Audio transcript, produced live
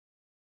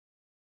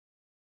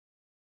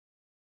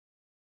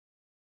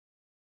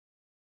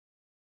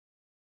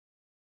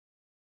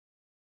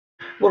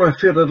What I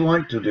feel I'd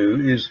like to do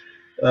is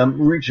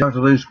reach out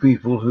to those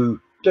people who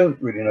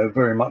don't really know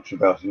very much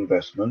about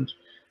investment,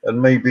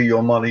 and maybe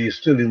your money is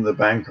still in the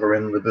bank or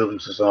in the building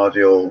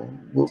society, or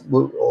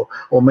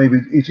maybe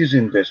it is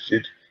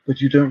invested, but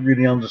you don't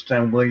really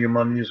understand where your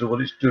money is or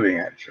what it's doing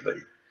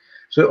actually.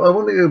 So I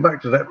want to go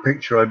back to that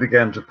picture I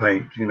began to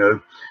paint.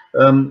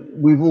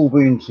 We've all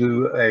been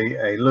to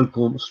a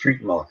local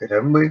street market,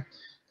 haven't we?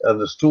 And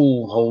the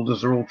stall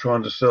holders are all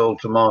trying to sell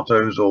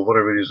tomatoes or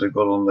whatever it is they've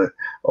got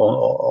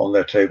on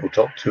their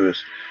tabletop to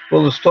us.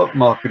 Well, the stock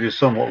market is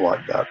somewhat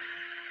like that,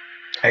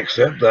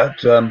 except that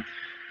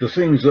the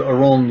things that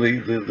are on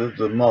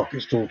the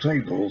market stall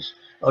tables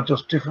are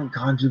just different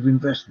kinds of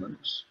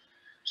investments.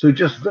 So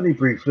just very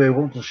briefly, I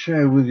want to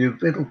share with you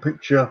a little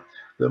picture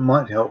that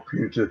might help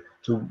you to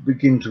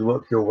begin to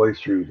work your way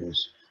through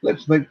this.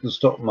 Let's make the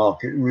stock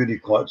market really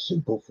quite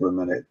simple for a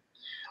minute.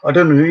 I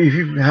don't know if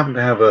you happen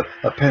to have a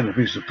pen, a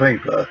piece of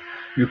paper,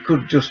 you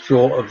could just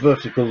draw a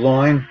vertical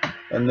line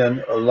and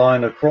then a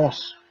line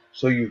across.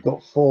 So you've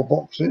got four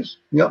boxes.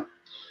 Yep.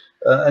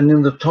 And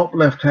in the top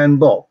left-hand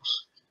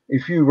box,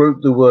 if you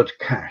wrote the word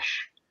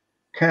cash,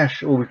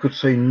 or we could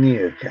say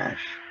near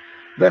cash,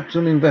 that's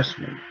an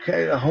investment.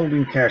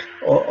 Holding cash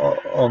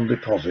on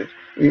deposit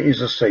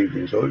is a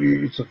savings, or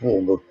it's a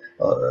form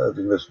of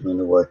investment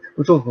in a way.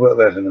 We'll talk about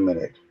that in a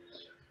minute.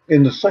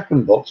 In the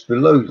second box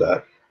below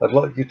that, I'd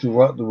like you to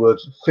write the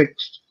words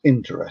fixed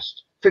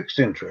interest. Fixed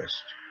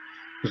interest,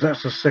 because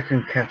that's the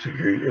second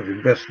category of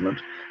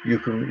investment you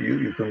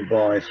can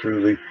buy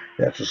through the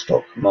actual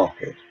stock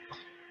market.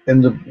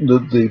 In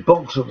the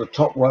box at the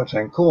top right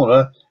hand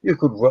corner, you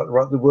could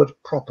write the word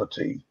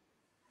property.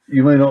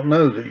 You may not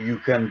know that you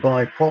can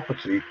buy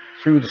property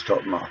through the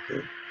stock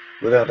market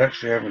without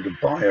actually having to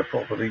buy a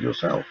property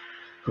yourself.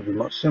 Could be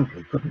much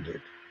simpler, couldn't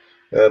it?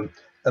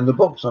 And the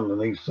box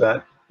underneath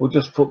that, we'll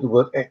just put the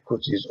word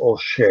equities or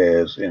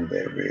shares in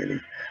there,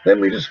 really. Let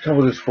me just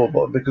cover this four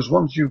box, because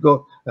once you've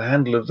got a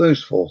handle of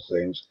those four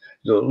things,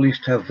 you'll at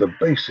least have the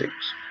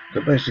basics,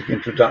 the basic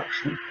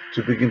introduction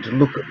to begin to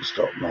look at the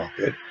stock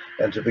market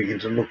and to begin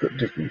to look at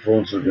different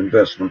forms of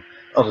investment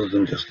other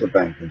than just the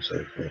bank and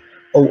so forth.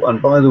 Oh,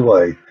 and by the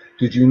way,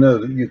 did you know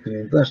that you can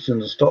invest in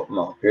the stock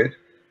market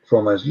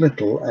from as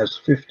little as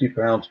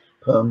 £50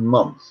 per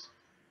month?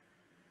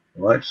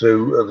 Right,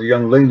 so the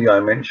young lady I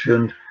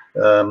mentioned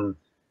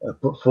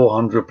put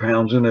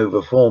 £400 in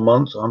over 4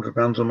 months,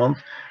 £100 a month,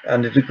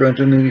 and it had grown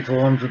to nearly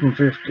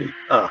 450.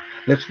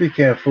 Let's be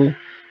careful.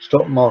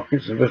 Stock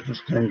markets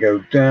investments can go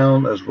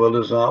down as well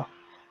as up.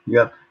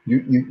 Yeah,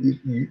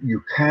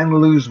 you can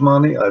lose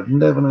money. I've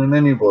never known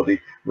anybody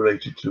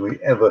related to me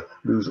ever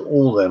lose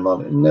all their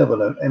money. Never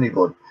known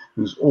anybody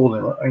lose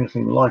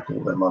anything like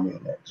all their money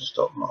in the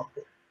stock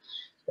market.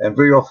 And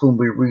very often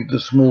we read the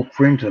small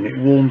print and it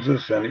warns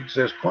us, and it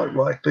says quite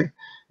rightly,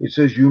 it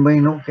says you may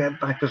not get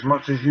back as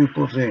much as you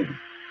put in,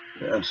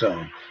 and so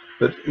on.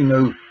 But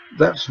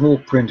that small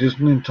print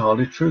isn't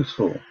entirely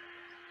truthful.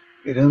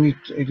 It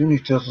only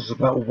tells us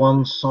about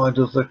one side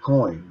of the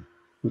coin,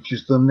 which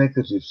is the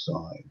negative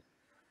side.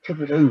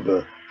 Flip it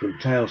over from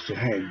tails to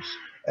heads,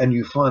 and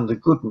you find the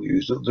good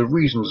news that the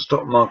reason the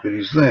stock market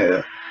is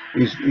there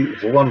is,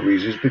 for one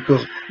reason, is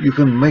because you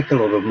can make a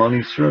lot of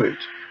money through it,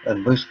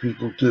 and most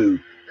people do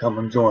come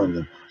and join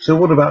them. So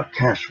what about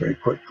cash, very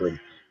quickly?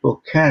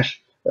 Well,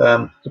 cash,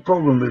 the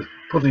problem with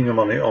putting your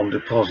money on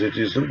deposit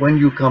is that when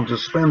you come to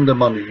spend the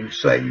money you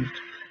saved,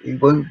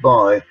 it won't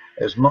buy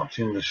as much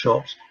in the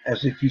shops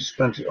as if you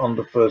spent it on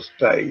the first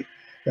day.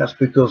 That's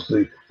because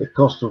the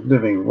cost of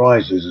living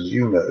rises, as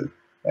you know,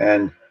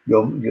 and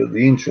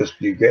the interest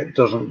you get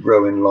doesn't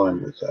grow in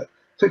line with that.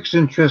 Fixed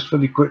interest,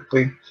 very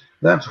quickly,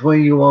 that's where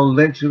you are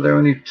led to. There are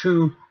only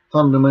two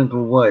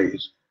fundamental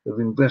ways of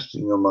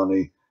investing your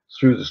money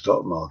through the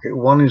stock market.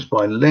 One is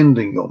by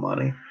lending your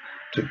money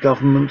to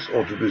governments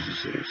or to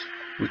businesses,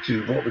 which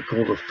is what we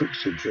call the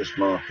fixed interest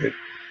market.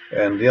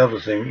 And the other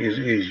thing is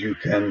you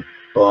can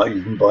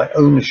buy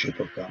ownership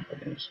of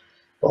companies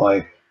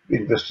by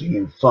investing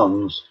in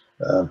funds,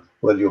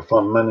 whether your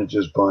fund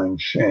manager's buying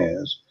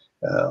shares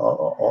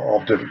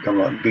of different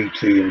companies like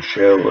BT and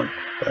Shell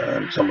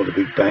and some of the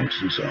big banks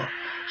and so on.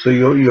 So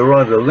you're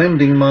either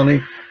lending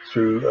money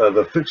through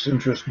the fixed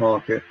interest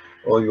market,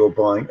 or you're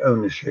buying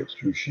ownership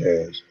through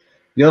shares.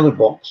 The other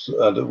box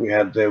that we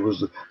had there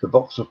was the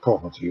box of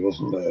property,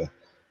 wasn't there?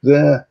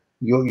 There,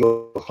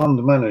 your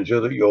fund manager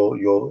that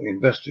you're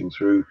investing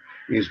through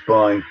is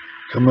buying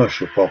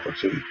commercial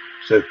property.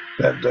 So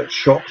that's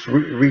shops,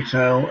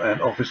 retail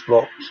and office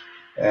blocks,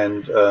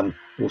 and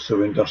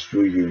also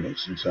industrial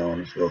units and so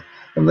on as well.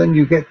 And then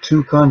you get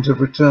two kinds of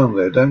return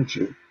there, don't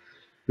you?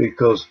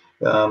 Because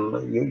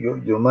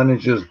your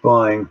manager's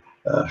buying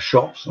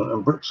shops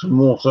and bricks and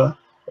mortar,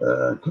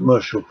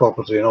 commercial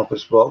property and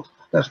office blocks.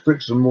 That's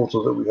bricks and mortar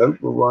that we hope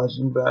will rise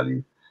in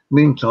value.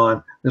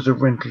 Meantime, there's a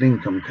rental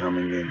income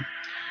coming in.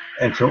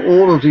 And from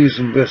all of these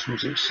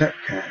investments, except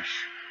cash,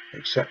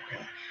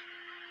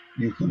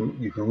 you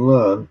can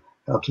learn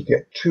how to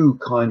get two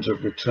kinds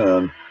of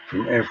return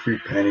from every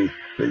penny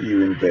that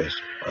you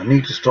invest. I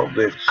need to stop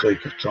there for the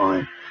sake of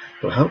time.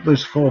 But I hope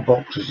those 4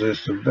 boxes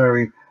is a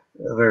very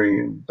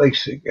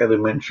basic,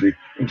 elementary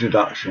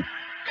introduction.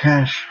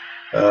 Cash,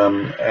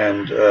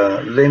 and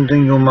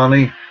lending your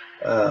money,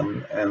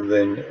 and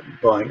then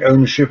buying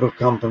ownership of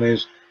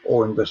companies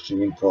or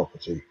investing in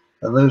property.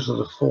 And those are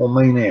the 4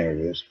 main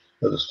areas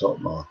of the stock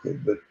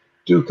market. But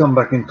do come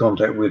back in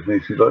contact with me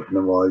if you'd like to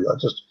know why. I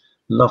just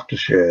love to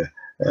share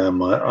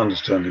my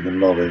understanding and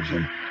knowledge,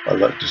 and I'd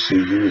like to see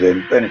you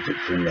then benefit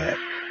from that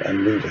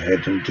and move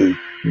ahead and do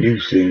new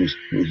things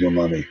with your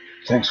money.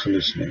 Thanks for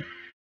listening.